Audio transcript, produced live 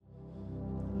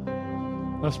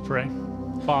Let's pray.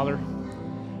 Father,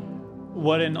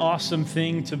 what an awesome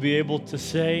thing to be able to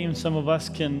say, and some of us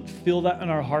can feel that in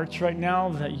our hearts right now,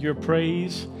 that your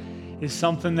praise is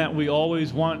something that we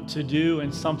always want to do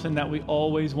and something that we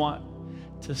always want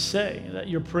to say, that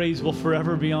your praise will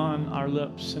forever be on our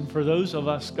lips. And for those of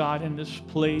us, God, in this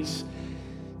place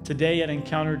today at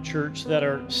Encounter Church that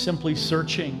are simply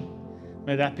searching,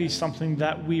 may that be something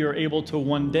that we are able to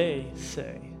one day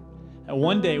say. And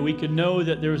one day we could know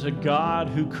that there's a God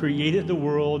who created the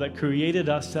world, that created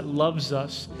us, that loves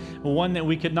us, one that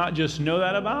we could not just know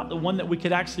that about, the one that we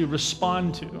could actually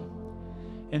respond to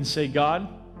and say, God,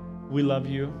 we love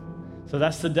you. So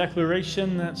that's the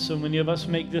declaration that so many of us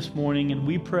make this morning, and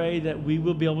we pray that we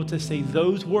will be able to say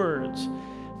those words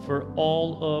for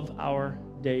all of our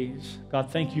days.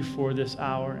 God, thank you for this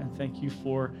hour, and thank you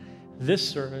for this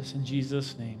service. In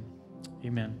Jesus' name,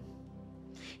 amen.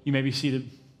 You may be seated.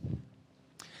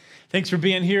 Thanks for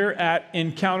being here at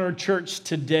Encounter Church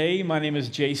today. My name is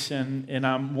Jason, and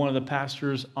I'm one of the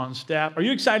pastors on staff. Are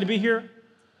you excited to be here?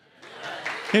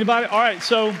 Anybody? All right,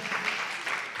 so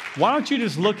why don't you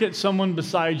just look at someone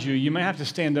beside you? You may have to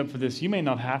stand up for this. You may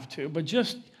not have to, but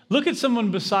just look at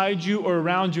someone beside you or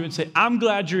around you and say, I'm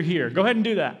glad you're here. Go ahead and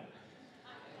do that.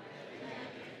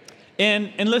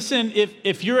 And listen,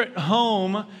 if you're at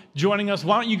home joining us,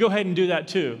 why don't you go ahead and do that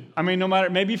too? I mean, no matter,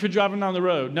 maybe if you're driving down the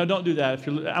road. No, don't do that. I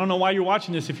don't know why you're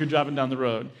watching this if you're driving down the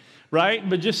road, right?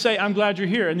 But just say, I'm glad you're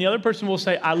here. And the other person will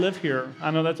say, I live here. I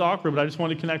know that's awkward, but I just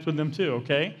want to connect with them too,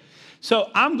 okay?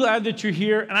 So I'm glad that you're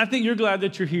here, and I think you're glad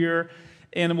that you're here.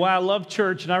 And why I love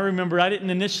church, and I remember I didn't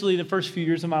initially, the first few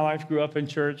years of my life, grew up in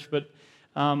church, but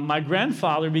my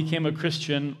grandfather became a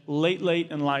Christian late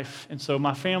in life, and so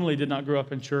my family did not grow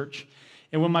up in church.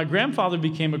 And when my grandfather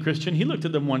became a Christian, he looked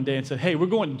at them one day and said, hey, we're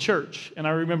going to church. And I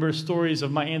remember stories of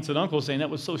my aunts and uncles saying that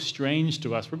was so strange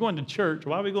to us. We're going to church.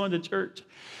 Why are we going to church?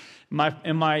 My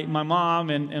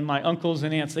mom and my uncles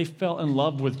and aunts, they fell in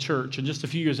love with church. And just a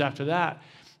few years after that,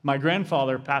 my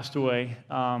grandfather passed away,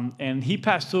 and he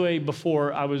passed away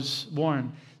before I was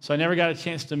born. So I never got a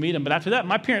chance to meet him. But after that,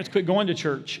 my parents quit going to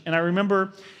church. And I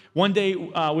remember one day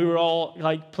we were all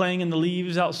like playing in the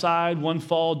leaves outside one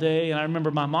fall day, and I remember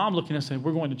my mom looking at us and saying,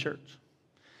 we're going to church.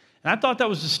 And I thought that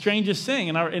was the strangest thing,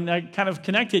 and I kind of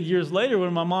connected years later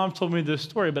when my mom told me this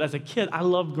story, but as a kid, I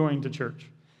loved going to church.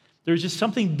 There was just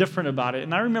something different about it.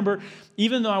 And I remember,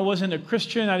 even though I wasn't a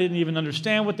Christian, I didn't even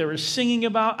understand what they were singing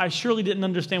about. I surely didn't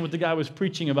understand what the guy was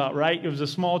preaching about, right? It was a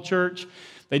small church.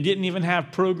 They didn't even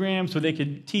have programs so they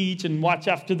could teach and watch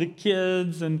after the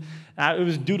kids, and it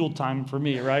was doodle time for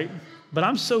me, right? But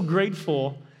I'm so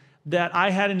grateful that I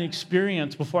had an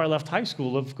experience before I left high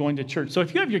school of going to church. So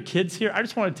if you have your kids here, I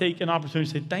just want to take an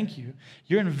opportunity to say thank you.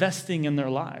 You're investing in their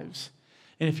lives.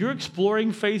 And if you're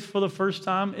exploring faith for the first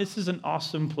time, this is an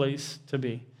awesome place to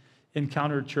be.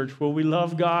 Encounter Church, where we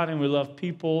love God and we love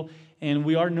people. And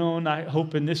we are known, I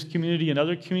hope, in this community and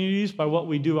other communities by what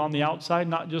we do on the outside,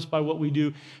 not just by what we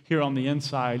do here on the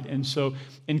inside. And so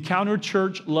Encounter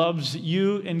Church loves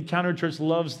you. Encounter Church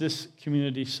loves this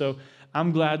community. So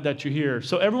I'm glad that you're here.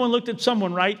 So everyone looked at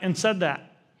someone, right, and said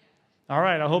that. All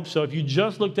right, I hope so. If you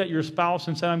just looked at your spouse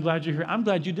and said, I'm glad you're here, I'm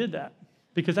glad you did that,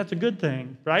 because that's a good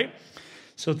thing, right?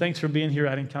 So thanks for being here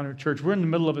at Encounter Church. We're in the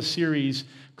middle of a series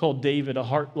called David, A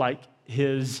Heart Like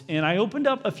His. And I opened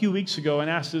up a few weeks ago and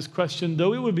asked this question,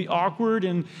 though it would be awkward,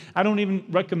 and I don't even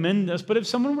recommend this, but if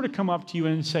someone were to come up to you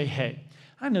and say, hey,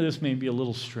 I know this may be a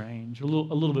little strange, a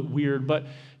little bit weird, but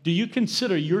do you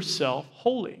consider yourself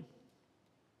holy?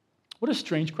 What a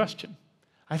strange question.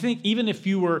 I think even if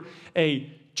you were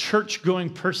a church-going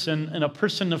person and a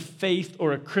person of faith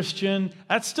or a Christian,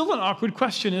 that's still an awkward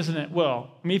question, isn't it? Well,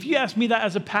 I mean, if you ask me that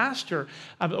as a pastor,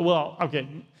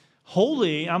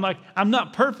 holy, I'm like, I'm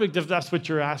not perfect if that's what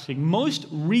you're asking. Most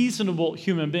reasonable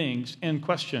human beings, in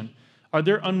question, are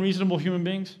there unreasonable human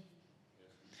beings?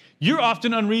 You're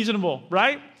often unreasonable,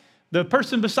 right? The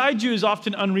person beside you is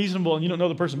often unreasonable, and you don't know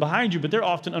the person behind you, but they're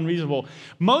often unreasonable.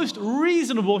 Most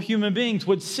reasonable human beings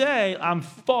would say, I'm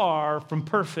far from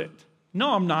perfect.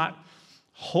 No, I'm not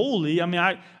holy. I mean,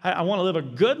 I want to live a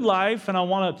good life, and I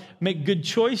want to make good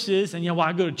choices, and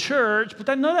I go to church, but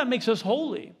none of that makes us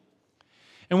holy.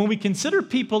 And when we consider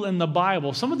people in the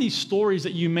Bible, some of these stories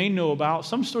that you may know about,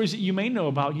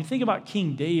 you think about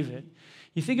King David,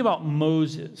 you think about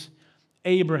Moses,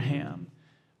 Abraham,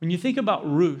 when you think about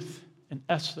Ruth and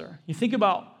Esther, you think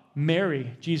about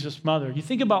Mary, Jesus' mother, you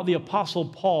think about the Apostle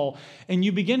Paul, and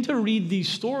you begin to read these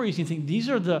stories, and you think these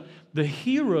are the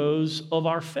heroes of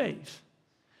our faith.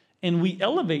 And we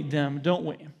elevate them, don't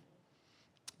we?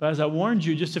 But as I warned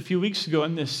you just a few weeks ago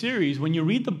in this series, when you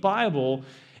read the Bible,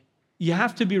 you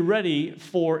have to be ready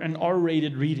for an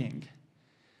R-rated reading.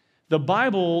 The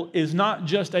Bible is not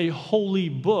just a holy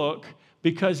book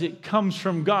because it comes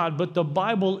from God, but the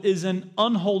Bible is an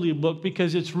unholy book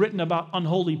because it's written about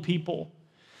unholy people.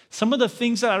 Some of the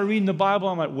things that I read in the Bible,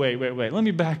 I'm like, wait, let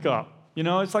me back up. You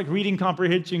know, it's like reading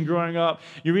comprehension growing up.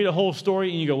 You read a whole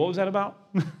story and you go, what was that about?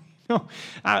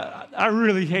 I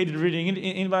really hated reading.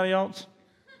 Anybody else?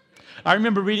 I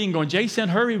remember reading going, Jason,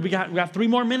 hurry, we got 3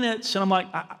 more minutes. And I'm like,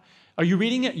 are you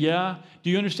reading it? Yeah. Do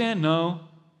you understand? No.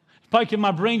 Probably because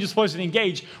my brain just wasn't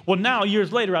engaged. Well, now,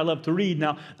 years later, I love to read.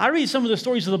 Now, I read some of the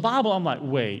stories of the Bible. I'm like,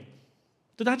 wait,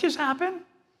 did that just happen?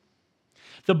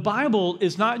 The Bible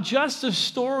is not just a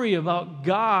story about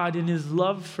God and his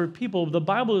love for people. The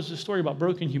Bible is a story about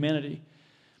broken humanity.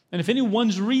 And if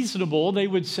anyone's reasonable, they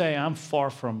would say, I'm far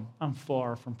from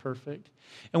perfect.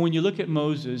 And when you look at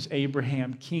Moses,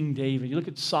 Abraham, King David, you look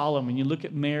at Solomon, you look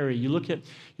at Mary, you look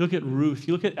at Ruth,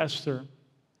 you look at Esther,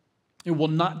 it will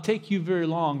not take you very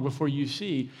long before you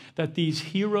see that these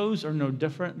heroes are no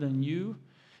different than you.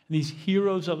 These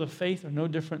heroes of the faith are no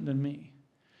different than me.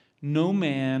 No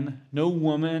man, no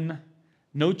woman,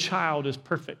 no child is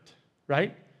perfect,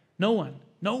 right? No one.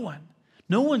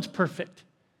 No one's perfect.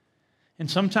 And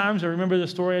sometimes, I remember the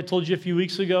story I told you a few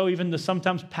weeks ago, even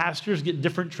sometimes pastors get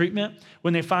different treatment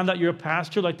when they find out you're a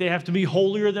pastor, like they have to be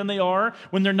holier than they are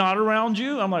when they're not around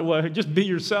you. I'm like, well, just be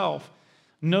yourself.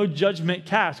 No judgment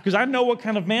cast, because I know what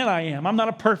kind of man I am. I'm not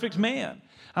a perfect man.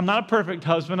 I'm not a perfect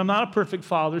husband. I'm not a perfect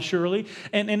father, surely.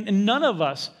 And none of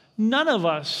us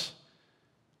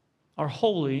are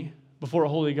holy before a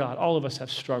holy God. All of us have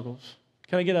struggles.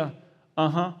 Can I get a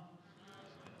uh-huh?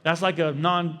 That's like a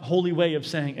non-holy way of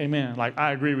saying amen. Like,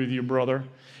 I agree with you, brother.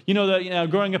 You know that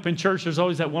growing up in church, there's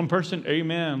always that one person,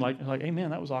 amen. Like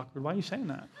amen, that was awkward. Why are you saying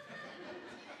that?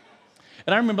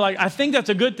 And I remember, I think that's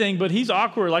a good thing, but he's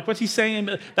awkward. Like, what's he saying?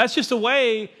 That's just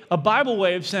a Bible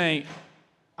way of saying,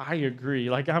 I agree.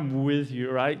 Like, I'm with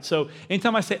you, right? So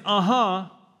anytime I say, uh-huh,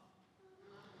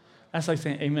 that's like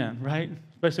saying amen, right?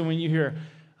 Especially when you hear,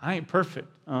 I ain't perfect,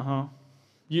 uh-huh.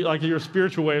 Your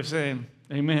spiritual way of saying,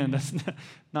 amen, that's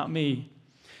not me.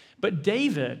 But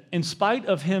David, in spite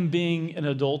of him being an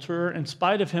adulterer, in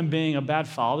spite of him being a bad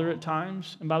father at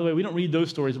times, and by the way, we don't read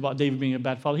those stories about David being a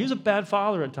bad father. He was a bad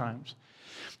father at times.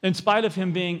 In spite of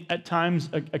him being, at times,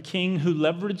 a king who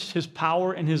leveraged his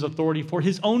power and his authority for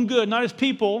his own good, not his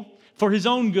people, for his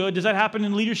own good. Does that happen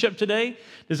in leadership today?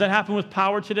 Does that happen with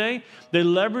power today? They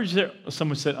leverage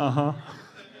someone said, uh-huh.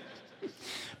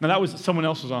 Now, that was someone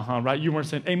else's uh-huh, right? You weren't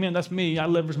saying, amen, that's me. I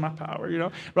leverage my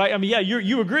power, right? I mean, yeah,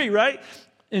 you agree, right?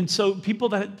 And so people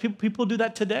do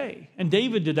that today. And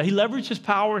David did that. He leveraged his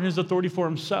power and his authority for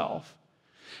himself.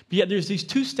 But yet there's these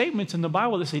 2 statements in the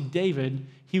Bible that say, David,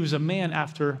 he was a man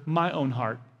after my own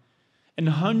heart. And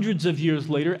hundreds of years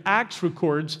later, Acts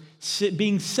records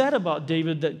being said about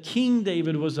David that King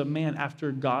David was a man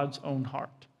after God's own heart.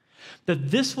 That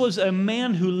this was a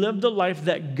man who lived a life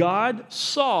that God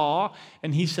saw,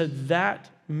 and he said, that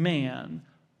man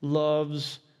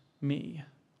loves me.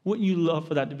 Wouldn't you love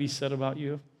for that to be said about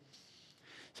you?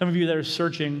 Some of you that are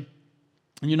searching,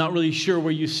 and you're not really sure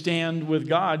where you stand with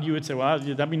God, you would say, well,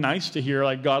 that'd be nice to hear,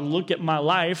 like, God, look at my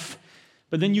life.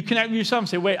 But then you connect with yourself and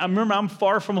say, wait, I remember I'm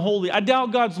far from holy. I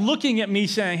doubt God's looking at me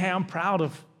saying, hey, I'm proud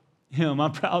of him.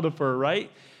 I'm proud of her, right?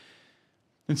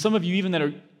 And some of you,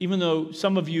 even though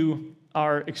some of you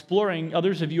are exploring,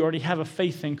 others of you already have a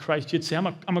faith in Christ. You'd say,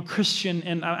 I'm a Christian,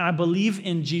 and I believe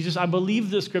in Jesus. I believe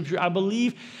the Scripture. I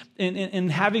believe in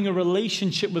having a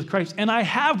relationship with Christ. And I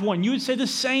have one. You would say the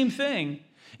same thing.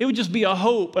 It would just be a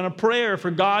hope and a prayer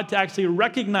for God to actually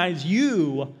recognize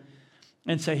you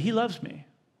and say, he loves me.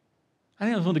 I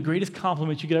think that's one of the greatest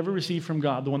compliments you could ever receive from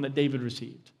God, the one that David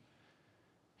received.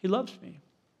 He loves me.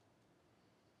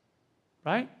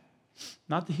 Right?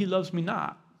 Not that he loves me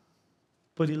not,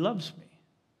 but he loves me.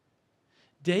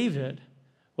 David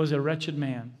was a wretched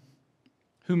man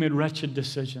who made wretched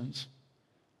decisions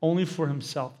only for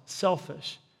himself,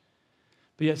 selfish.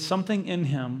 But yet something in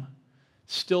him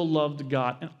still loved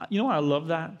God. And you know why I love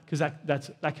that? Because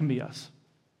that can be us.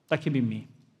 That can be me.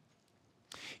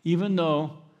 Even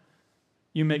though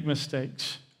you make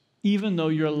mistakes, even though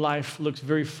your life looks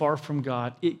very far from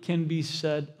God, it can be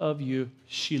said of you,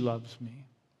 she loves me.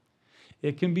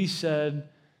 It can be said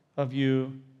of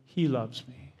you, he loves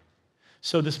me.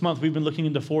 So this month we've been looking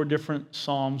into 4 different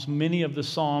Psalms. Many of the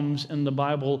Psalms in the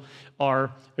Bible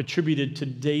are attributed to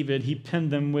David. He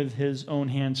penned them with his own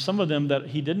hand. Some of them that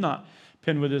he did not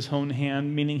pen with his own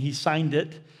hand, meaning he signed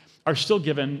it, are still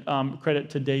given credit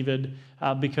to David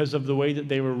because of the way that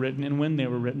they were written and when they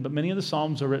were written. But many of the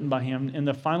Psalms are written by him. And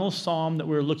the final Psalm that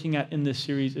we're looking at in this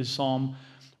series is Psalm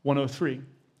 103.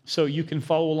 So you can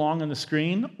follow along on the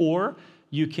screen, or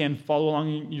you can follow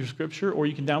along in your scripture, or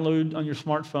you can download on your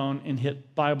smartphone and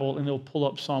hit Bible, and it'll pull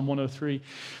up Psalm 103.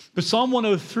 But Psalm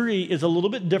 103 is a little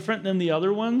bit different than the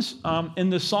other ones. In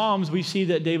the Psalms, we see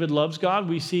that David loves God.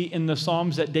 We see in the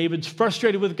Psalms that David's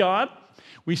frustrated with God.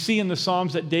 We see in the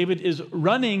Psalms that David is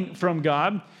running from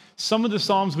God. Some of the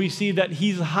Psalms we see that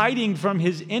he's hiding from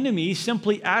his enemy,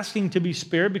 simply asking to be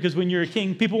spared, because when you're a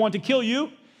king, people want to kill you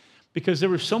because there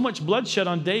was so much bloodshed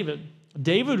on David.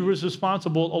 David was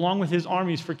responsible, along with his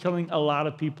armies, for killing a lot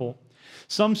of people.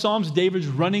 Some Psalms, David's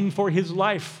running for his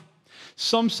life.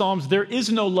 Some Psalms, there is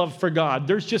no love for God.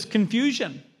 There's just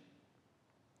confusion.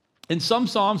 In some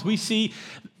Psalms, we see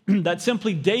that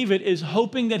simply David is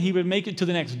hoping that he would make it to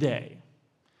the next day.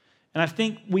 And I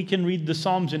think we can read the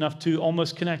Psalms enough to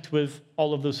almost connect with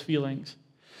all of those feelings.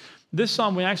 This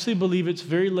Psalm, we actually believe it's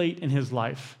very late in his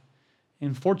life.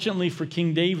 And fortunately for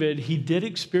King David, he did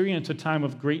experience a time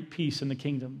of great peace in the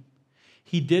kingdom.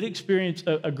 He did experience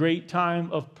a great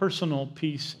time of personal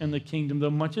peace in the kingdom,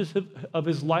 though much of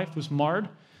his life was marred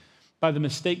by the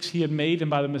mistakes he had made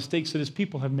and by the mistakes that his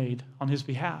people had made on his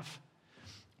behalf.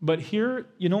 But here,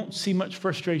 you don't see much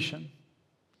frustration.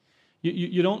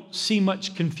 You don't see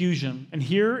much confusion. And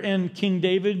here in King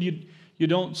David, you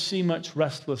don't see much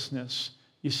restlessness.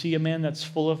 You see a man that's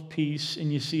full of peace,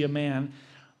 and you see a man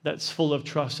that's full of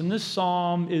trust. And this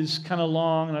psalm is kind of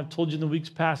long, and I've told you in the weeks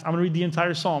past, I'm going to read the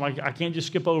entire psalm. I can't just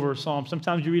skip over a psalm.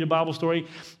 Sometimes you read a Bible story,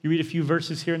 you read a few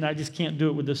verses here, and I just can't do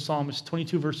it with this psalm. It's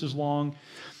 22 verses long,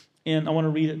 and I want to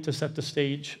read it to set the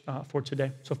stage for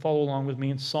today. So follow along with me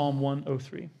in Psalm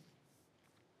 103.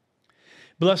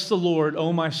 Bless the Lord,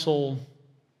 O my soul,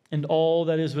 and all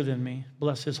that is within me.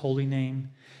 Bless his holy name.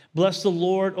 Bless the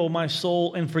Lord, O my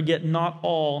soul, and forget not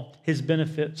all his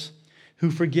benefits,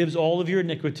 who forgives all of your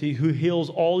iniquity, who heals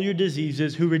all your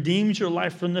diseases, who redeems your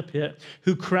life from the pit,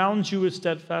 who crowns you with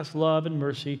steadfast love and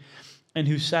mercy, and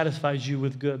who satisfies you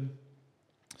with good,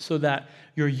 so that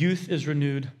your youth is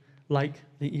renewed like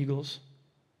the eagles.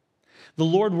 The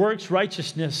Lord works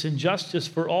righteousness and justice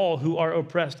for all who are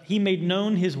oppressed. He made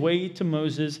known his way to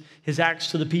Moses, his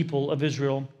acts to the people of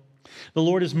Israel. The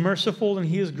Lord is merciful and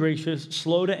he is gracious,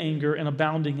 slow to anger and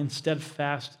abounding in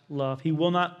steadfast love. He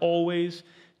will not always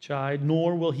chide,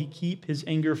 nor will he keep his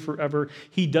anger forever.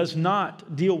 He does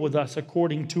not deal with us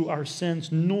according to our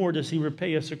sins, nor does he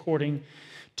repay us according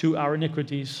to our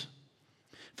iniquities.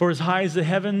 For as high as the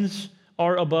heavens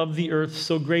are above the earth,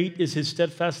 so great is his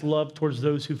steadfast love towards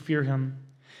those who fear him.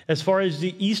 As far as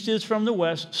the east is from the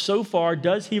west, so far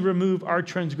does he remove our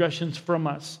transgressions from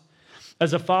us.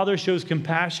 As a father shows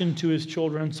compassion to his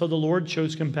children, so the Lord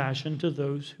shows compassion to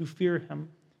those who fear him.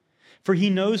 For he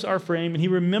knows our frame, and he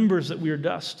remembers that we are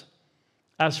dust.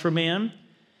 As for man,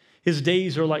 his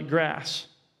days are like grass.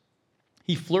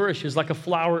 He flourishes like a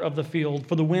flower of the field,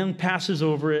 for the wind passes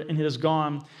over it, and it is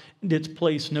gone, and its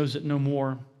place knows it no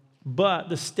more. But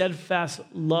the steadfast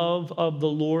love of the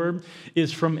Lord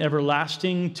is from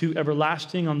everlasting to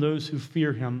everlasting on those who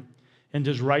fear him, and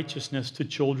his righteousness to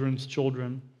children's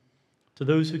children, to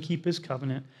those who keep his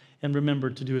covenant and remember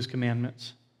to do his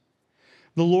commandments.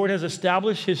 The Lord has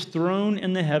established his throne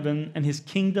in the heaven, and his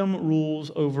kingdom rules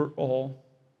over all.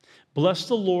 Bless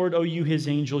the Lord, O you his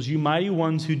angels, you mighty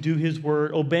ones who do his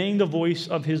word, obeying the voice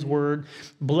of his word.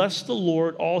 Bless the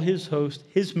Lord, all his host,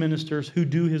 his ministers who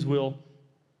do his will.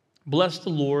 Bless the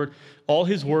Lord, all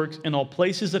his works, and all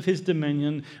places of his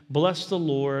dominion. Bless the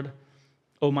Lord,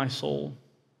 O my soul.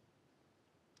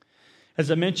 As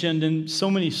I mentioned, in so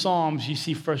many Psalms, you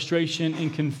see frustration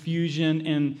and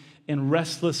confusion and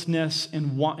restlessness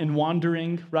and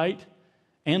wandering, right?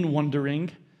 And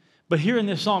wondering. But here in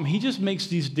this Psalm, he just makes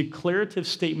these declarative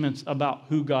statements about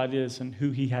who God is and who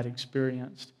he had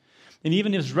experienced. And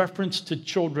even his reference to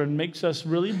children makes us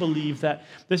really believe that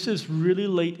this is really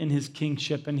late in his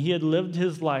kingship and he had lived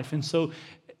his life. And so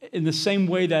in the same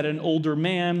way that an older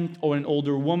man or an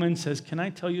older woman says, can I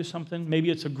tell you something?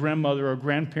 Maybe it's a grandmother or a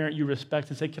grandparent you respect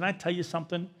and say, can I tell you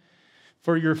something?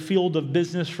 For your field of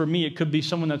business, for me, it could be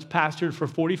someone that's pastored for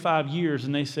 45 years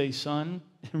and they say, son,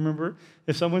 remember?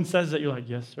 If someone says that, you're like,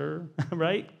 yes, sir,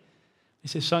 right? They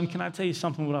say, son, can I tell you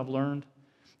something what I've learned?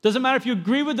 Doesn't matter if you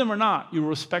agree with them or not, you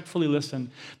respectfully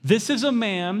listen. This is a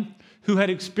man who had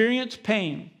experienced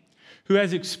pain, who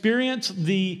has experienced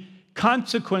the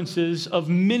consequences of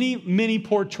many, many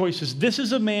poor choices. This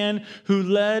is a man who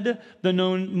led the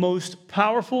known most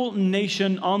powerful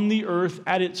nation on the earth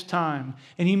at its time.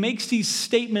 And he makes these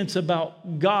statements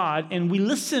about God, and we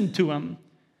listen to him.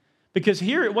 Because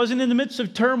here it wasn't in the midst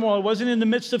of turmoil, it wasn't in the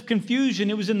midst of confusion,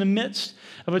 it was in the midst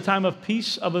of a time of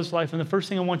peace of his life. And the first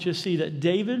thing I want you to see that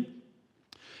David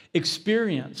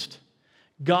experienced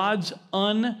God's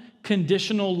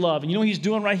unconditional love. And you know what he's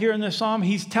doing right here in this psalm?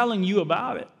 He's telling you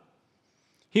about it.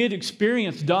 He had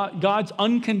experienced God's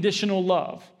unconditional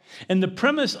love. And the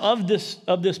premise of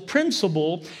this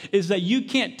principle is that you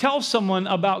can't tell someone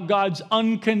about God's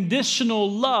unconditional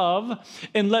love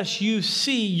unless you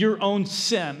see your own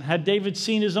sin. Had David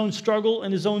seen his own struggle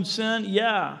and his own sin?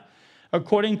 Yeah.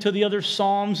 According to the other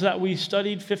Psalms that we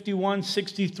studied, 51,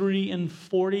 63, and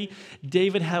 40,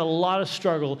 David had a lot of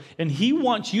struggle. And he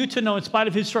wants you to know, in spite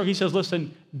of his struggle, he says,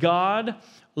 listen, God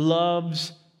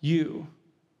loves you.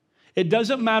 It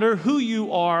doesn't matter who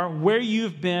you are, where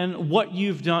you've been, what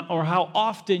you've done, or how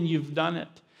often you've done it.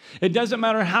 It doesn't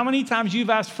matter how many times you've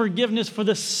asked forgiveness for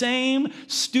the same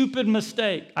stupid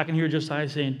mistake. I can hear Josiah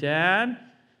saying, Dad,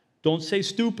 don't say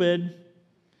stupid.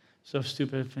 So if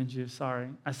stupid offends you, sorry.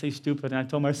 I say stupid, and I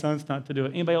told my sons not to do it.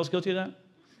 Anybody else guilty of that?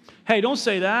 Hey, don't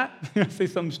say that. I say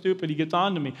something stupid, he gets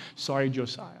on to me. Sorry,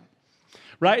 Josiah.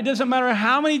 Right? It doesn't matter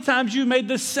how many times you made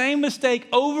the same mistake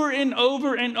over and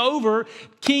over and over.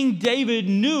 King David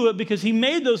knew it because he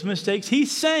made those mistakes.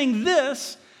 He's saying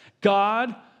this,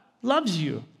 God loves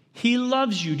you. He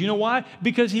loves you. Do you know why?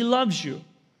 Because he loves you.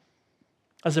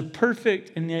 As a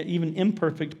perfect and even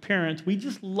imperfect parent, we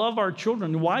just love our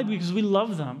children. Why? Because we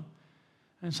love them.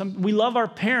 And we love our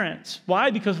parents. Why?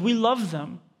 Because we love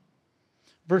them.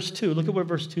 Verse 2, look at what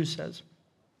verse 2 says.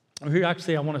 Here,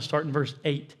 actually, I want to start in verse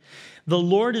 8. The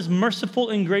Lord is merciful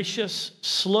and gracious,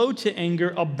 slow to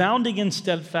anger, abounding in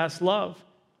steadfast love.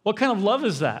 What kind of love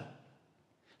is that?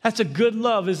 That's a good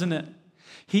love, isn't it?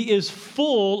 He is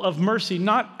full of mercy,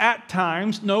 not at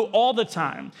times, no, all the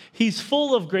time. He's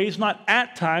full of grace, not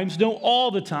at times, no, all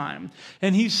the time.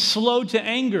 And he's slow to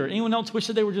anger. Anyone else wish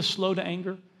that they were just slow to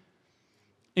anger?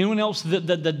 Anyone else that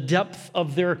the depth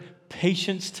of their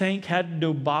patience tank had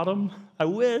no bottom? I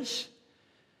wish.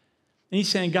 And he's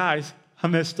saying, guys, I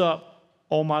messed up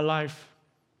all my life.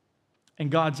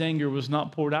 And God's anger was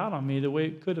not poured out on me the way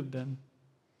it could have been.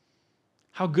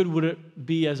 How good would it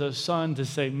be as a son to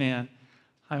say, man,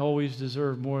 I always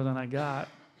deserve more than I got.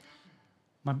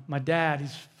 My dad,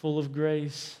 he's full of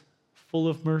grace, full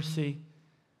of mercy,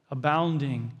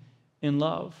 abounding in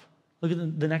love. Look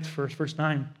at the next verse, verse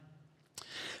 9.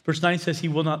 Verse 9 says, he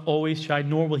will not always chide,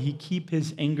 nor will he keep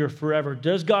his anger forever.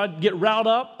 Does God get riled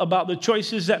up about the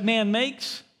choices that man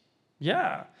makes?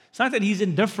 Yeah. It's not that he's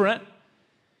indifferent.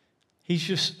 He's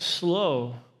just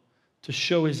slow to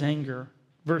show his anger.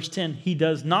 Verse 10, he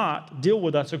does not deal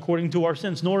with us according to our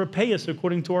sins, nor repay us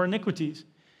according to our iniquities.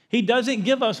 He doesn't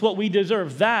give us what we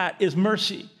deserve. That is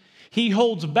mercy. He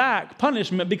holds back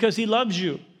punishment because he loves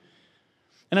you.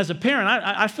 And as a parent,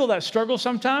 I feel that struggle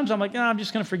sometimes. I'm like, I'm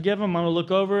just going to forgive them. I'm going to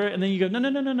look over it. And then you go,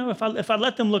 no. If I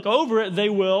let them look over it, they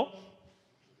will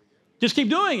just keep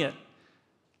doing it.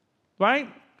 Right?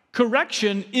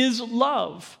 Correction is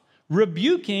love.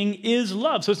 Rebuking is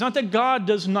love. So it's not that God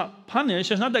does not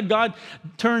punish. It's not that God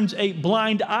turns a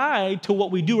blind eye to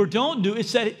what we do or don't do.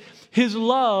 It's that his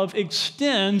love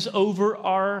extends over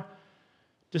our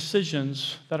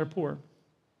decisions that are poor.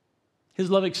 His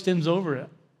love extends over it.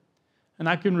 And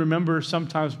I can remember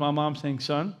sometimes my mom saying,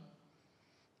 son,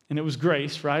 and it was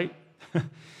Grace, right?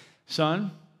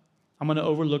 Son, I'm going to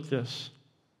overlook this.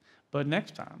 But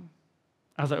next time,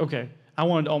 I was like, okay. I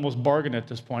wanted to almost bargain at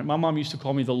this point. My mom used to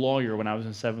call me the lawyer when I was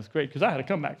in 7th grade because I had to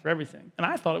come back for everything. And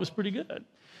I thought it was pretty good,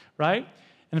 right?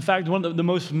 And in fact, one of the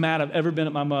most mad I've ever been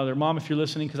at my mother. Mom, if you're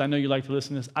listening, because I know you like to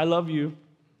listen to this, I love you.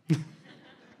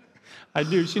 I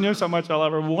do. She knows how much I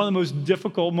love her. One of the most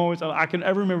difficult moments I can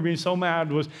ever remember being so mad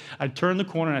was I turned the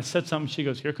corner and I said something. She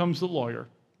goes, here comes the lawyer,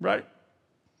 right?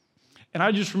 And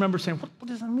I just remember saying, what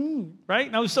does that mean, right?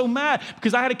 And I was so mad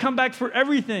because I had to come back for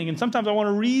everything. And sometimes I want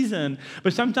to reason.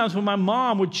 But sometimes when my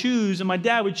mom would choose and my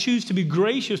dad would choose to be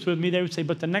gracious with me, they would say,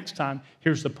 but the next time,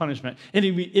 here's the punishment. And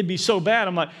it'd be so bad.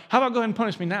 I'm like, how about go ahead and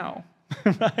punish me now,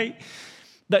 right?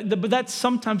 But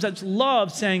sometimes that's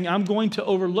love saying, I'm going to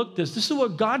overlook this. This is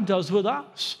what God does with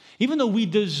us. Even though we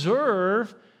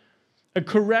deserve a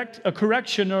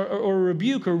correction or a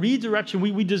rebuke or redirection,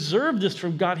 we deserve this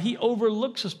from God. He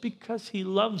overlooks us because he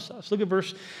loves us. Look at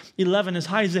verse 11. As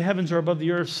high as the heavens are above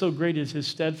the earth, so great is his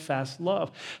steadfast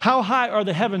love. How high are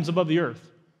the heavens above the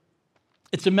earth?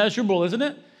 It's immeasurable, isn't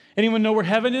it? Anyone know where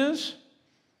heaven is?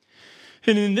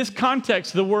 And in this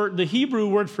context, the Hebrew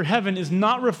word for heaven is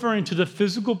not referring to the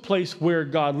physical place where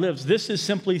God lives. This is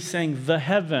simply saying the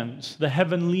heavens, the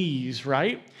heavenlies,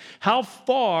 right? How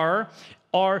far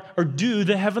do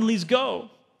the heavenlies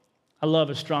go? I love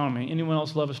astronomy. Anyone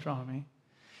else love astronomy?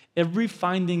 Every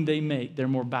finding they make, they're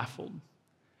more baffled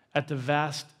at the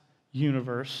vast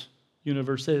universe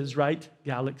universes, right?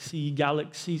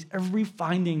 Galaxies. Every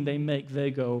finding they make,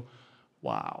 they go,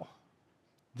 wow,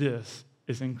 this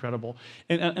is incredible.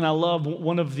 And I love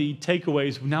one of the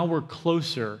takeaways. Now we're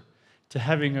closer to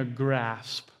having a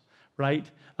grasp, right,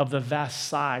 of the vast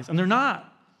size. And they're not.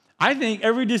 I think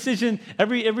every decision,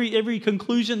 every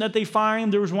conclusion that they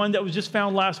find, there was one that was just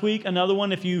found last week, another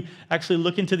one, if you actually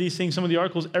look into these things, some of the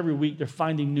articles, every week they're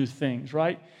finding new things,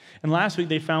 right? And last week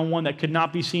they found one that could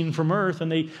not be seen from Earth,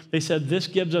 and they said this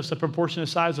gives us a proportionate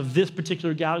size of this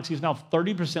particular galaxy is now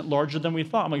 30% larger than we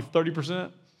thought. I'm like,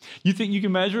 30%? You think you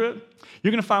can measure it? You're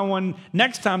going to find one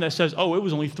next time that says, oh, it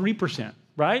was only 3%,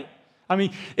 right? I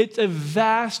mean, it's a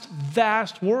vast,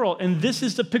 vast world. And this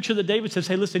is the picture that David says,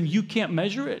 hey, listen, you can't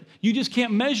measure it. You just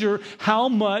can't measure how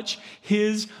much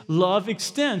his love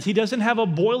extends. He doesn't have a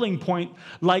boiling point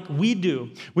like we do.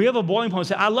 We have a boiling point and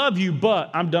say, I love you, but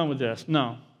I'm done with this.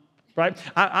 No, right?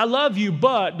 I love you,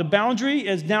 but the boundary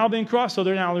has now been crossed, so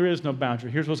there is no boundary.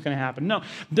 Here's what's going to happen. No,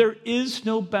 there is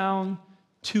no bound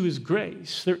to his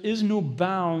grace. There is no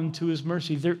bound to his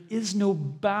mercy. There is no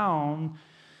bound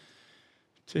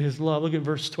to his love. Look at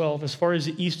verse 12. As far as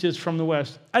the east is from the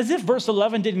west. As if verse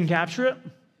 11 didn't capture it.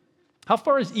 How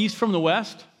far is east from the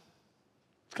west?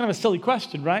 It's kind of a silly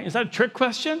question, right? Is that a trick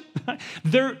question?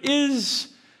 There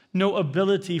is no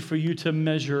ability for you to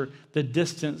measure the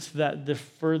distance that the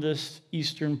furthest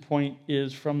eastern point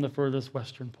is from the furthest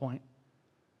western point.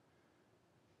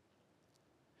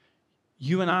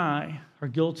 You and I are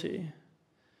guilty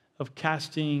of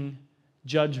casting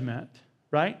judgment,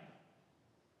 right?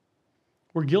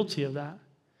 We're guilty of that.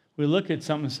 We look at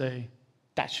something and say,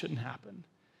 that shouldn't happen.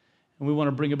 And we want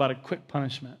to bring about a quick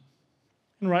punishment.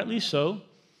 And rightly so.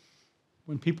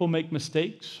 When people make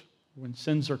mistakes, when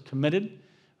sins are committed,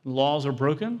 laws are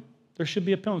broken, there should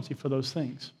be a penalty for those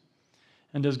things.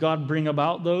 And does God bring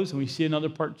about those? And we see in other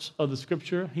parts of the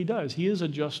scripture, he does. He is a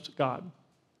just God.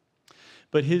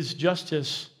 But his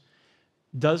justice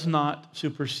does not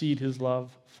supersede his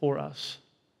love for us.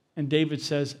 And David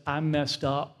says, I messed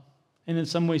up. And in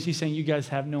some ways, he's saying, you guys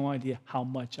have no idea how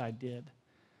much I did.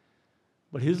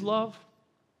 But his love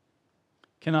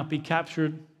cannot be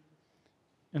captured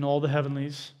in all the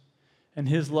heavenlies. And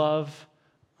his love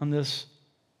on this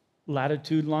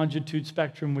latitude, longitude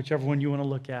spectrum, whichever one you want to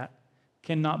look at,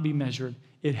 cannot be measured.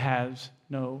 It has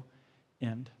no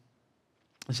end.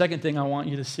 The second thing I want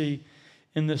you to see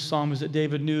in this psalm is that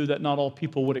David knew that not all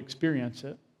people would experience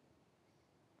it.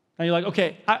 Now you're like,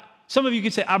 okay, some of you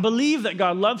could say, I believe that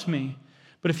God loves me.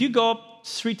 But if you go up the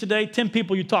street today, 10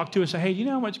 people you talk to and say, hey, you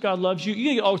know how much God loves you?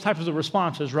 You get all types of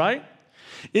responses, right?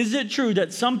 Is it true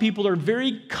that some people are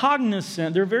very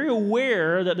cognizant, they're very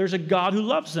aware that there's a God who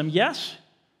loves them? Yes?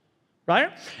 Right?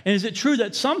 And is it true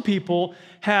that some people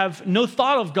have no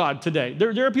thought of God today?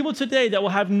 There are people today that will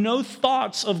have no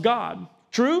thoughts of God.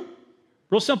 True?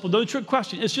 Real simple, no trick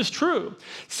question. It's just true.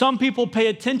 Some people pay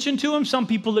attention to him, some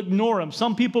people ignore him.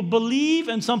 Some people believe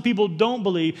and some people don't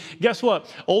believe. Guess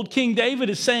what? Old King David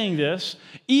is saying this.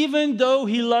 Even though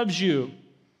he loves you,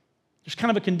 there's kind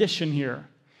of a condition here.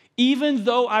 Even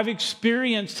though I've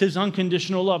experienced his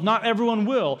unconditional love, not everyone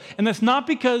will. And that's not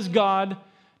because God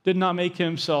did not make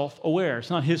himself aware. It's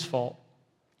not his fault.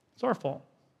 It's our fault.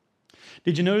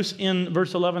 Did you notice in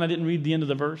verse 11, I didn't read the end of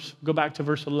the verse? Go back to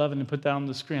verse 11 and put that on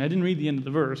the screen. I didn't read the end of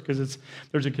the verse because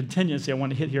there's a contingency I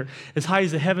want to hit here. As high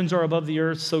as the heavens are above the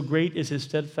earth, so great is his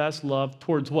steadfast love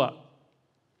towards what?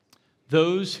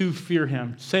 Those who fear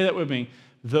him. Say that with me.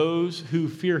 Those who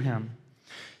fear him.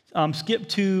 Skip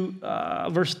to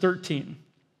verse 13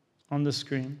 on the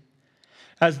screen.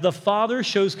 As the Father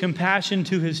shows compassion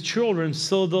to his children,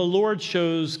 so the Lord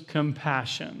shows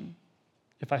compassion.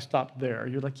 If I stopped there,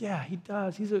 you're like, yeah, he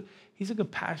does. He's a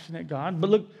compassionate God.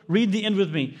 But look, read the end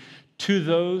with me. To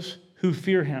those who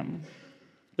fear him.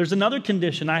 There's another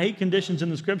condition. I hate conditions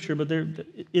in the scripture, but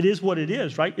it is what it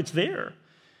is, right? It's there.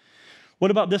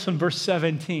 What about this one, verse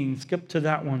 17? Skip to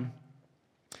that one.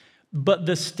 But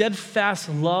the steadfast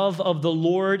love of the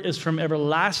Lord is from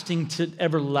everlasting to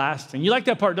everlasting. You like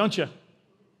that part, don't you?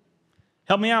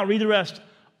 Help me out. Read the rest.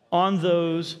 On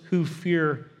those who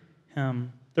fear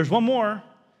him. There's one more.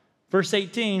 Verse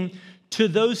 18, to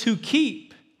those who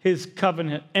keep his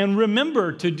covenant and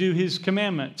remember to do his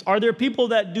commandments. Are there people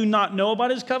that do not know about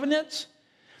his covenants?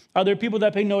 Are there people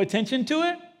that pay no attention to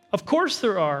it? Of course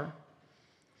there are.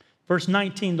 Verse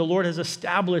 19, the Lord has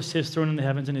established his throne in the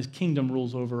heavens and his kingdom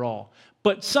rules over all.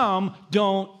 But some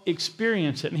don't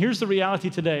experience it. And here's the reality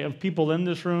today of people in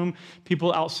this room,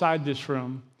 people outside this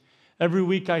room. Every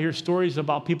week I hear stories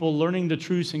about people learning the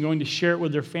truth and going to share it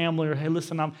with their family, or, hey,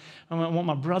 listen, I want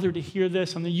my brother to hear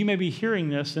this. And you may be hearing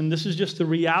this, and this is just the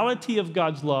reality of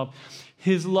God's love.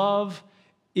 His love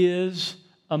is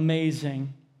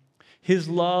amazing. His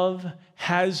love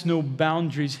has no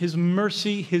boundaries. His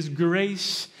mercy, His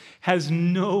grace has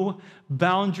no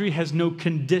boundary, has no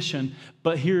condition.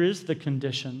 But here is the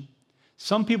condition.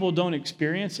 Some people don't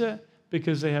experience it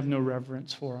because they have no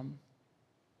reverence for Him.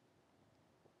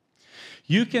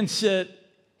 You can sit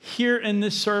here in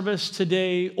this service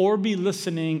today or be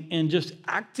listening and just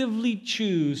actively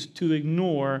choose to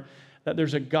ignore that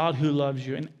there's a God who loves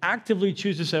you, and actively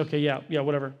choose to say, okay, yeah,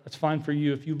 whatever, that's fine for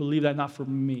you if you believe that, not for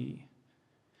me.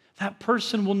 That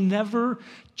person will never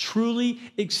truly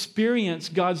experience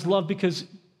God's love because,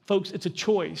 folks, it's a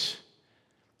choice.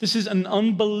 This is an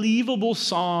unbelievable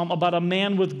psalm about a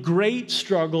man with great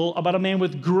struggle, about a man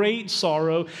with great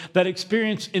sorrow that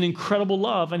experienced an incredible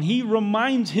love. And he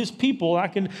reminds his people, I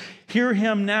can hear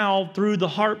him now through the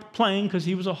harp playing because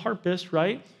he was a harpist,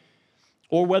 right?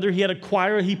 Or whether he had a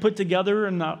choir he put together,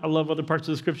 and I love other parts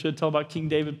of the scripture that tell about King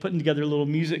David putting together little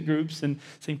music groups and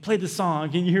saying, play the song.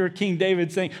 And you hear King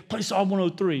David saying, play Psalm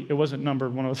 103. It wasn't numbered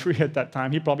 103 at that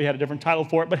time. He probably had a different title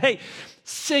for it. But hey,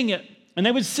 sing it. And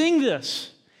they would sing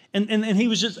this. And he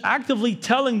was just actively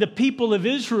telling the people of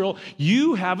Israel,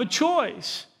 you have a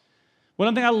choice.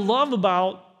 One thing I love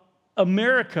about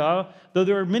America, though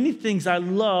there are many things I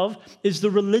love, is the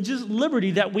religious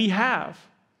liberty that we have.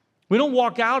 We don't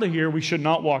walk out of here, we should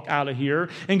not walk out of here,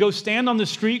 and go stand on the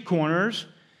street corners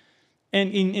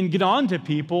and get on to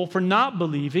people for not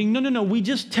believing. No. We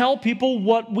just tell people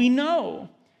what we know.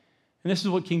 And this is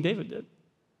what King David did.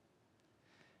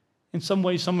 In some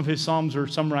ways, some of his psalms are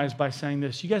summarized by saying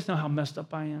this. You guys know how messed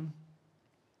up I am?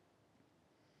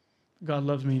 God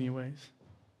loves me anyways.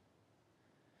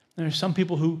 And there's some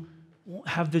people who won't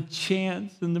have the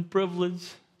chance and the privilege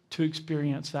to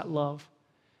experience that love.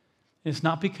 It's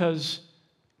not because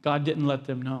God didn't let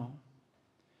them know.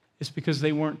 It's because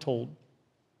they weren't told.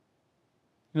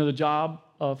 You know, the job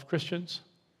of Christians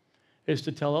is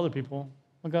to tell other people,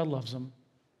 well, God loves them.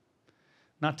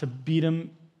 Not to beat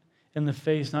them in the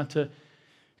face, not to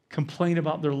complain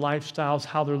about their lifestyles,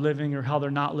 how they're living or how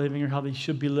they're not living or how they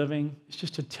should be living. It's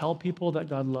just to tell people that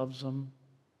God loves them.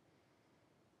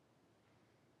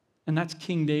 And that's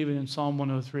King David in Psalm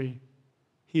 103.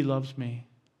 He loves me.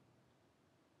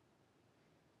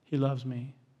 He loves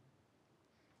me.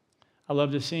 I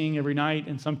love to sing every night,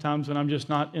 and sometimes when I'm just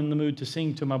not in the mood to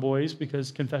sing to my boys, because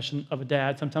confession of a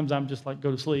dad, sometimes I'm just like,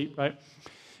 go to sleep, right?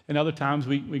 And other times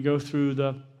we go through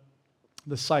the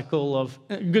cycle of,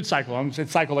 good cycle, I'm saying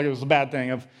cycle like it was a bad thing,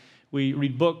 of we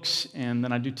read books, and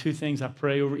then I do two things. I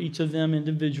pray over each of them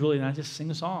individually, and I just sing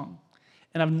a song.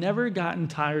 And I've never gotten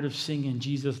tired of singing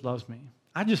Jesus Loves Me.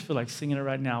 I just feel like singing it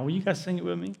right now. Will you guys sing it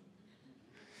with me?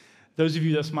 Those of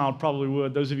you that smiled probably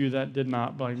would. Those of you that did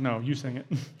not, like, no, you sing it.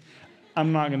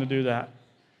 I'm not going to do that.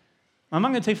 I'm not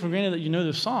going to take for granted that you know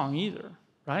the song either,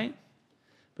 right?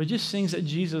 But it just sings that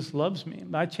Jesus loves me.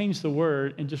 But I change the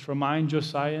word and just remind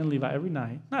Josiah and Levi every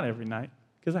night. Not every night,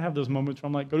 because I have those moments where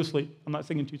I'm like, go to sleep. I'm not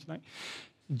singing to you tonight.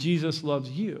 Jesus loves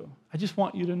you. I just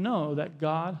want you to know that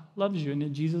God loves you and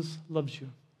that Jesus loves you.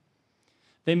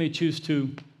 They may choose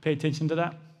to pay attention to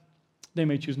that. They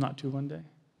may choose not to one day.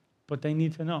 But they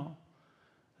need to know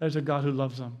there's a God who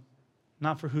loves them.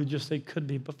 Not for who just they could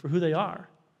be, but for who they are.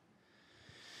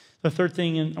 The third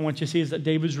thing I want you to see is that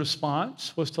David's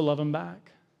response was to love him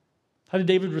back. How did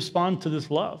David respond to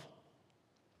this love?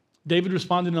 David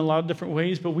responded in a lot of different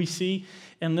ways, but we see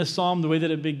in this psalm the way that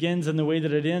it begins and the way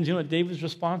that it ends. You know what David's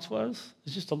response was?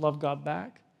 It's just to love God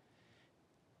back.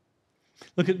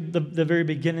 Look at the very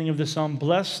beginning of the psalm.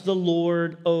 Bless the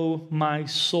Lord, O my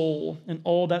soul, and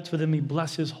all that's within me.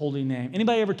 Bless his holy name.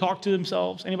 Anybody ever talk to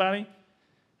themselves? Anybody?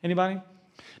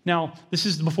 Now, this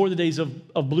is before the days of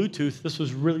Bluetooth. This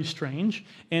was really strange.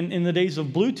 And in the days of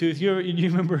Bluetooth, you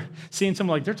remember seeing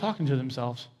someone like, they're talking to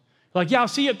themselves. Like, yeah, I'll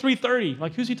see you at 3:30.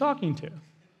 Like, who's he talking to?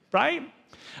 Right?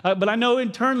 But I know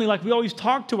internally, like, we always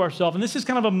talk to ourselves. And this is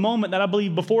kind of a moment that I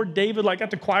believe before David, like,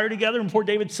 got the choir together, and before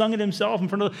David sung it himself in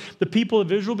front of the people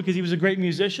of Israel because he was a great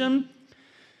musician,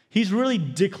 he's really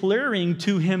declaring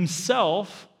to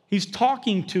himself, he's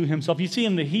talking to himself. You see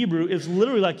in the Hebrew, it's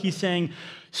literally like he's saying,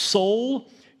 soul,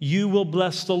 you will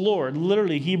bless the Lord.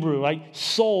 Literally Hebrew, like,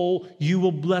 soul, you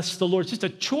will bless the Lord. It's just a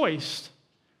choice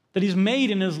that he's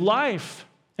made in his life.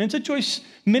 And it's a choice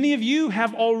many of you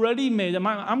have already made. I'm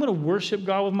going to worship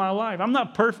God with my life. I'm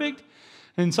not perfect.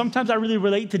 And sometimes I really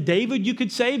relate to David, you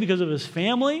could say, because of his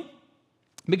family,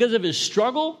 because of his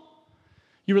struggle.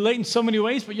 You relate in so many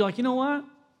ways, but you're like, you know what?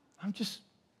 I'm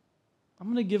I'm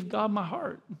going to give God my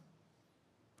heart.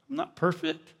 I'm not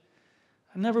perfect.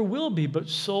 I never will be, but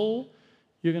soul,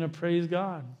 you're going to praise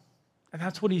God. And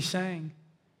that's what he's saying.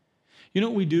 You know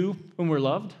what we do when we're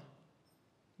loved?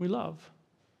 We love.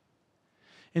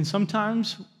 And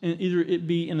sometimes, either it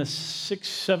be in a 6,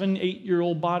 7,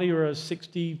 8-year-old body or a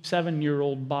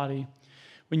 67-year-old body,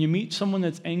 when you meet someone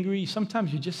that's angry,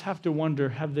 sometimes you just have to wonder,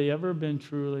 have they ever been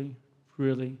truly,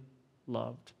 really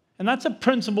loved? And that's a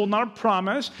principle, not a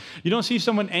promise. You don't see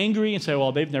someone angry and say,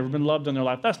 well, they've never been loved in their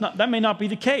life. That may not be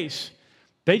the case.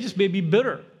 They just may be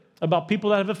bitter about people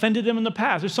that have offended them in the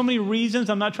past. There's so many reasons.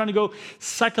 I'm not trying to go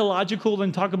psychological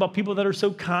and talk about people that are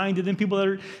so kind and then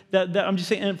people that I'm just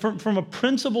saying, from a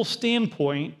principle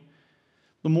standpoint,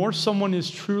 the more someone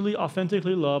is truly,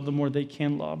 authentically loved, the more they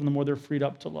can love and the more they're freed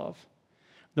up to love.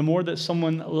 The more that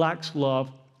someone lacks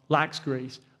love, lacks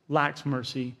grace, lacks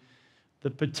mercy, the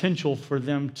potential for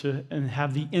them to and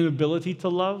have the inability to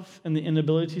love and the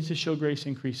inability to show grace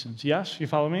increases. Yes? You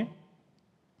follow me?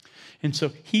 And so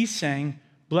he's saying,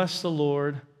 bless the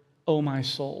Lord, O my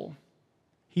soul.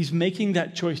 He's making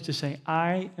that choice to say,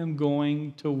 I am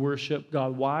going to worship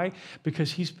God. Why?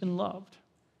 Because he's been loved.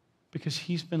 Because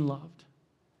he's been loved.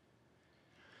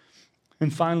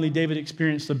 And finally, David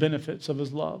experienced the benefits of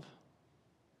his love.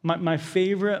 My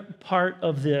favorite part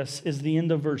of this is the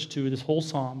end of verse 2, this whole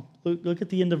psalm. Look at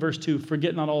the end of verse 2.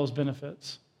 Forget not all his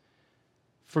benefits.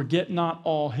 Forget not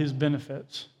all his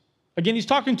benefits. Again, he's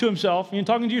talking to himself. You're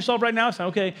talking to yourself right now. Saying,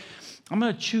 okay, I'm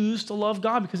going to choose to love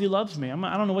God because he loves me.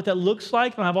 I don't know what that looks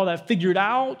like. I don't have all that figured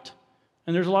out.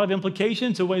 And there's a lot of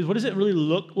implications of ways. What does it really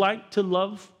look like to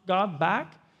love God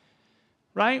back?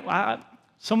 Right?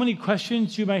 So many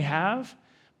questions you may have.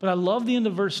 But I love the end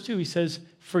of verse 2. He says,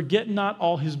 forget not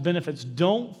all his benefits.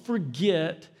 Don't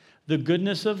forget the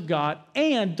goodness of God.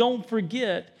 And don't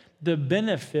forget the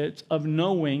benefits of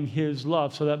knowing his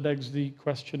love. So that begs the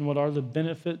question, what are the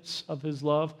benefits of his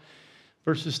love?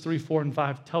 Verses 3, 4, and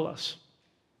 5 tell us.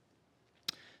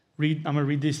 I'm going to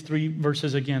read these 3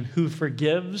 verses again. Who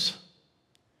forgives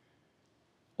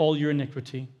all your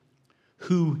iniquity,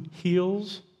 who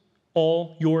heals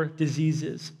all your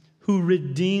diseases, who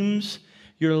redeems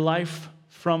your life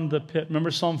from the pit.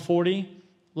 Remember Psalm 40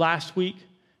 last week?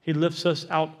 He lifts us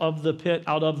out of the pit,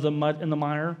 out of the mud and the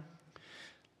mire.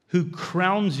 Who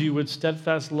crowns you with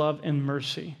steadfast love and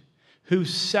mercy, who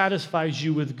satisfies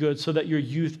you with good so that your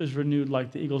youth is renewed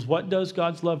like the eagles. What does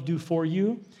God's love do for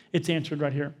you? It's answered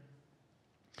right here.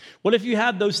 What if you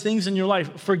had those things in your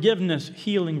life? Forgiveness,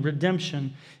 healing,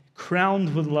 redemption,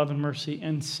 crowned with love and mercy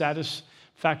and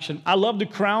satisfaction. I love the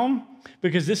crown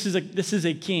because this is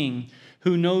a king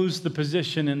who knows the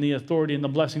position and the authority and the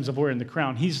blessings of wearing the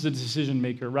crown. He's the decision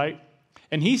maker, right?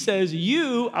 And he says,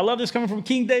 I love this coming from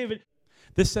King David.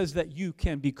 This says that you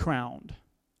can be crowned.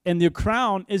 And the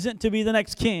crown isn't to be the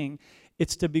next king.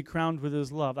 It's to be crowned with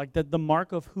his love. Like that the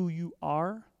mark of who you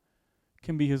are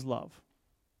can be his love.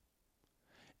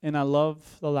 And I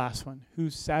love the last one, who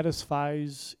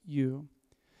satisfies you.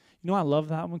 You know, I love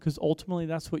that one because ultimately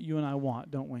that's what you and I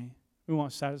want, don't we? We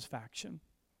want satisfaction.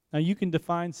 Now, you can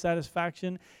define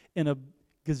satisfaction in a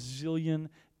gazillion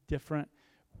different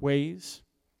ways.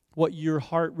 What your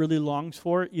heart really longs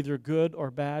for, either good or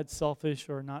bad, selfish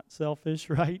or not selfish,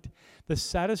 right? The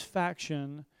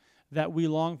satisfaction that we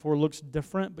long for looks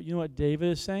different, but you know what David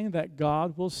is saying? That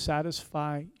God will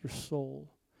satisfy your soul.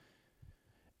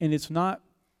 And it's not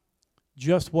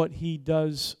just what he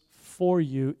does for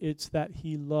you, it's that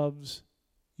he loves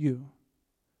you.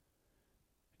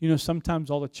 You know, sometimes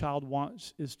all the child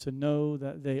wants is to know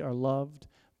that they are loved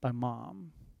by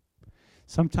mom.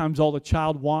 Sometimes all the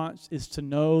child wants is to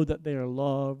know that they are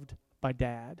loved by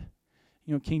dad.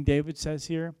 You know, King David says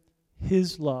here,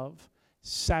 his love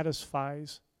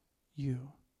satisfies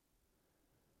you.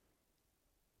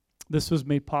 This was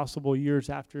made possible years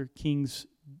after King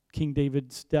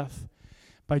David's death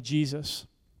by Jesus.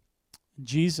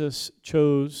 Jesus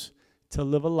chose to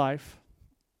live a life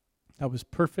that was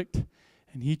perfect,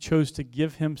 and he chose to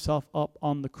give himself up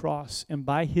on the cross. And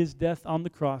by his death on the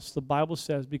cross, the Bible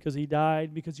says, because he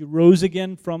died, because he rose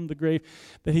again from the grave,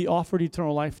 that he offered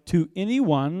eternal life to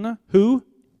anyone who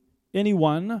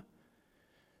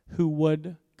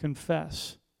would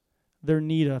confess their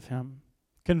need of him.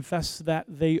 Confess that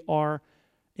they are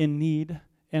in need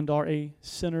and are a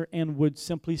sinner and would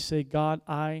simply say, God,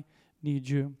 I need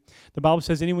you. The Bible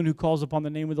says anyone who calls upon the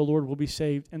name of the Lord will be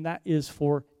saved, and that is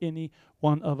for any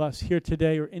one of us here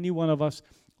today or any one of us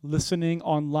listening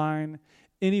online.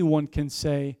 Anyone can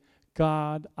say,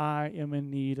 God, I am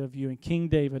in need of you. And King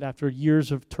David, after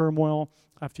years of turmoil,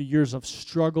 after years of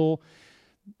struggle,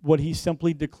 what he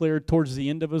simply declared towards the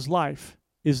end of his life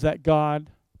is that God,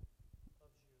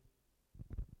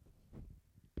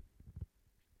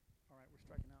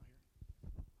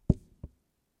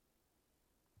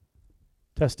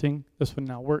 Testing. This one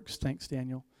now works. Thanks,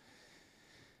 Daniel.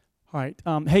 All right.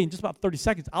 Hey, in just about 30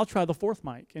 seconds, I'll try the fourth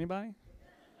mic. Anybody?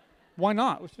 Why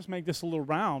not? Let's just make this a little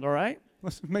round, all right?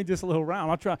 Let's make this a little round.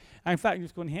 I'll try. In fact, you're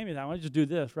just going to hand me that one. I'll just do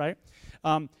this, right?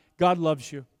 God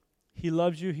loves you. He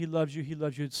loves you. He loves you. He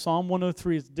loves you. Psalm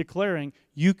 103 is declaring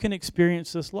you can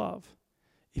experience this love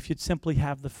if you'd simply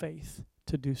have the faith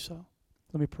to do so.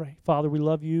 Let me pray. Father, we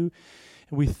love you,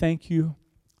 and we thank you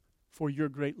for your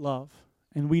great love.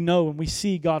 And we know and we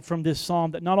see, God, from this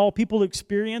psalm that not all people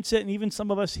experience it, and even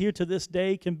some of us here to this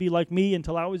day can be like me.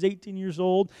 Until I was 18 years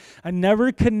old, I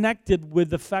never connected with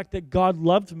the fact that God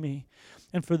loved me.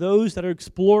 And for those that are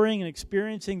exploring and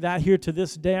experiencing that here to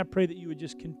this day, I pray that you would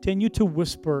just continue to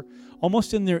whisper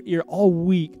almost in their ear all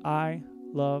week, I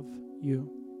love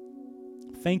you.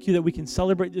 Thank you that we can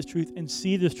celebrate this truth and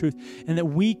see this truth, and that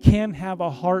we can have a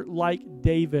heart like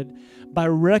David by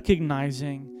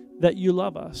recognizing that you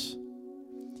love us.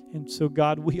 And so,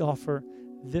 God, we offer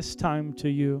this time to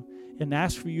you and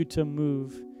ask for you to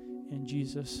move in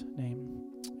Jesus' name.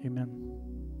 Amen.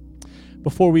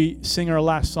 Before we sing our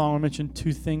last song, I'll mention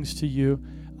two things to you.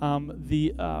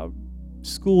 The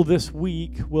school this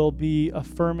week will be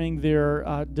affirming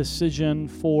their decision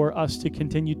for us to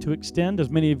continue to extend. As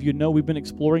many of you know, we've been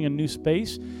exploring a new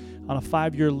space on a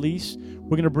 5-year lease.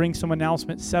 We're going to bring some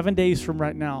announcements 7 days from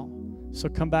right now. So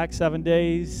come back 7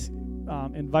 days.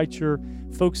 Invite your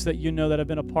folks that you know that have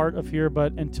been a part of here.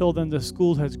 But until then, the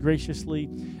school has graciously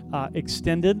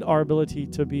extended our ability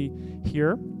to be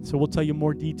here. So we'll tell you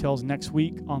more details next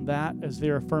week on that as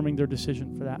they're affirming their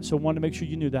decision for that. So I wanted to make sure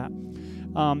you knew that.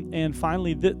 And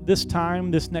finally, this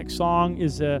next song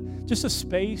is just a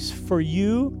space for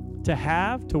you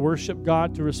to worship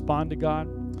God, to respond to God.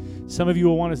 Some of you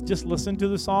will want to just listen to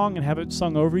the song and have it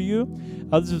sung over you.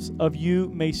 Others of you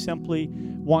may simply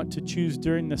want to choose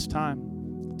during this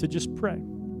time to just pray,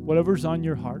 whatever's on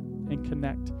your heart, and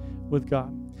connect with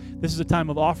God. This is a time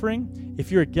of offering.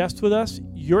 If you're a guest with us,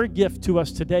 your gift to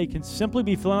us today can simply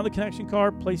be filling out the connection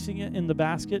card, placing it in the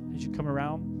basket as you come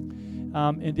around.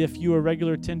 And if you're a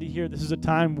regular attendee here, this is a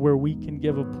time where we can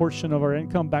give a portion of our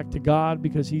income back to God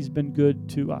because he's been good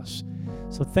to us.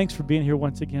 So thanks for being here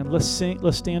once again. Let's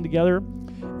stand together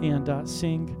and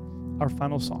sing our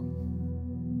final song.